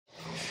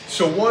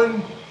So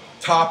one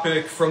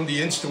topic from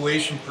the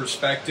installation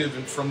perspective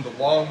and from the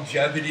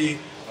longevity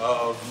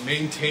of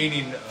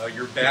maintaining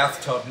your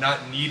bathtub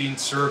not needing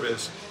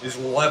service is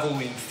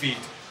leveling feet.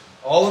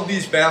 All of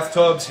these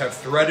bathtubs have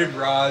threaded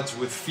rods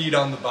with feet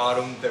on the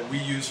bottom that we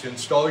use to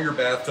install your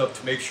bathtub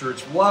to make sure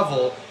it's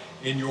level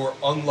in your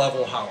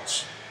unlevel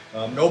house.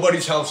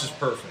 Nobody's house is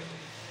perfect.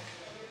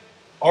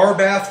 Our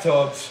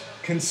bathtubs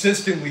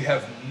consistently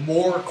have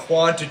more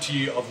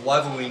quantity of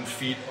leveling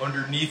feet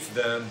underneath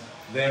them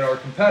than our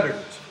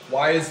competitors.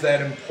 Why is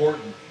that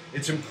important?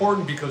 It's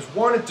important because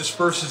one, it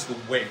disperses the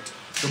weight.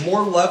 The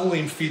more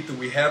leveling feet that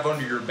we have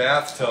under your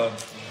bathtub,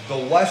 the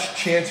less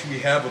chance we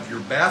have of your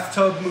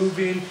bathtub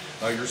moving,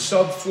 your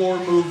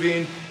subfloor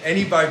moving,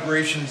 any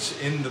vibrations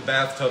in the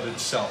bathtub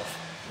itself,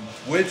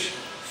 which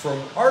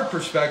from our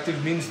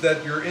perspective means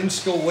that your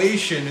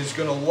installation is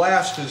going to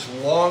last as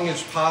long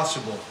as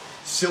possible.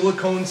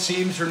 Silicone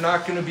seams are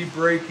not going to be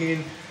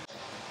breaking.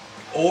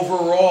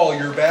 Overall,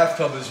 your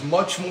bathtub is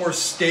much more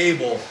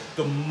stable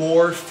the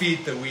more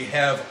feet that we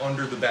have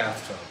under the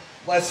bathtub.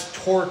 Less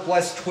torque,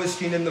 less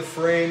twisting in the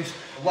frames,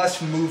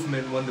 less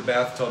movement when the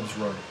bathtub's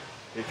running.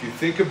 If you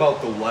think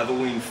about the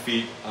leveling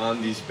feet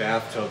on these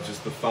bathtubs as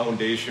the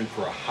foundation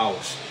for a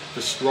house,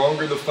 the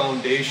stronger the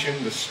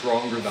foundation, the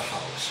stronger the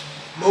house.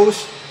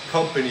 Most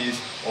companies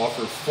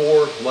offer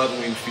 4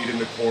 leveling feet in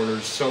the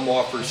corners, some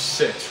offer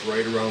 6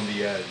 right around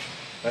the edge.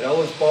 At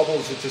Ellis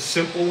Bubbles, it's a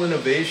simple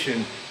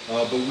innovation,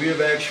 but we have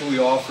actually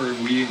offered,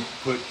 we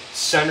put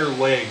center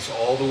legs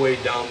all the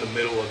way down the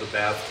middle of the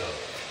bathtub.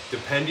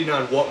 Depending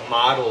on what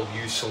model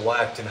you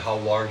select and how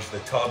large the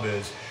tub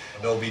is,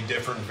 there'll be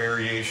different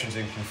variations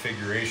and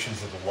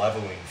configurations of the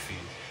leveling feet.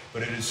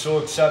 But it is so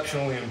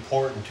exceptionally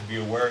important to be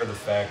aware of the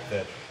fact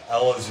that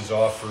Ellis is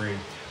offering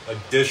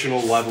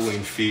additional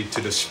leveling feet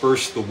to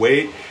disperse the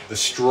weight. The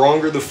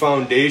stronger the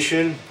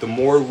foundation, the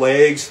more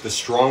legs, the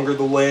stronger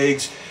the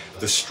legs,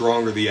 the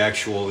stronger the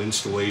actual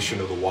installation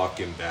of the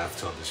walk-in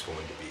bathtub is going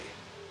to be.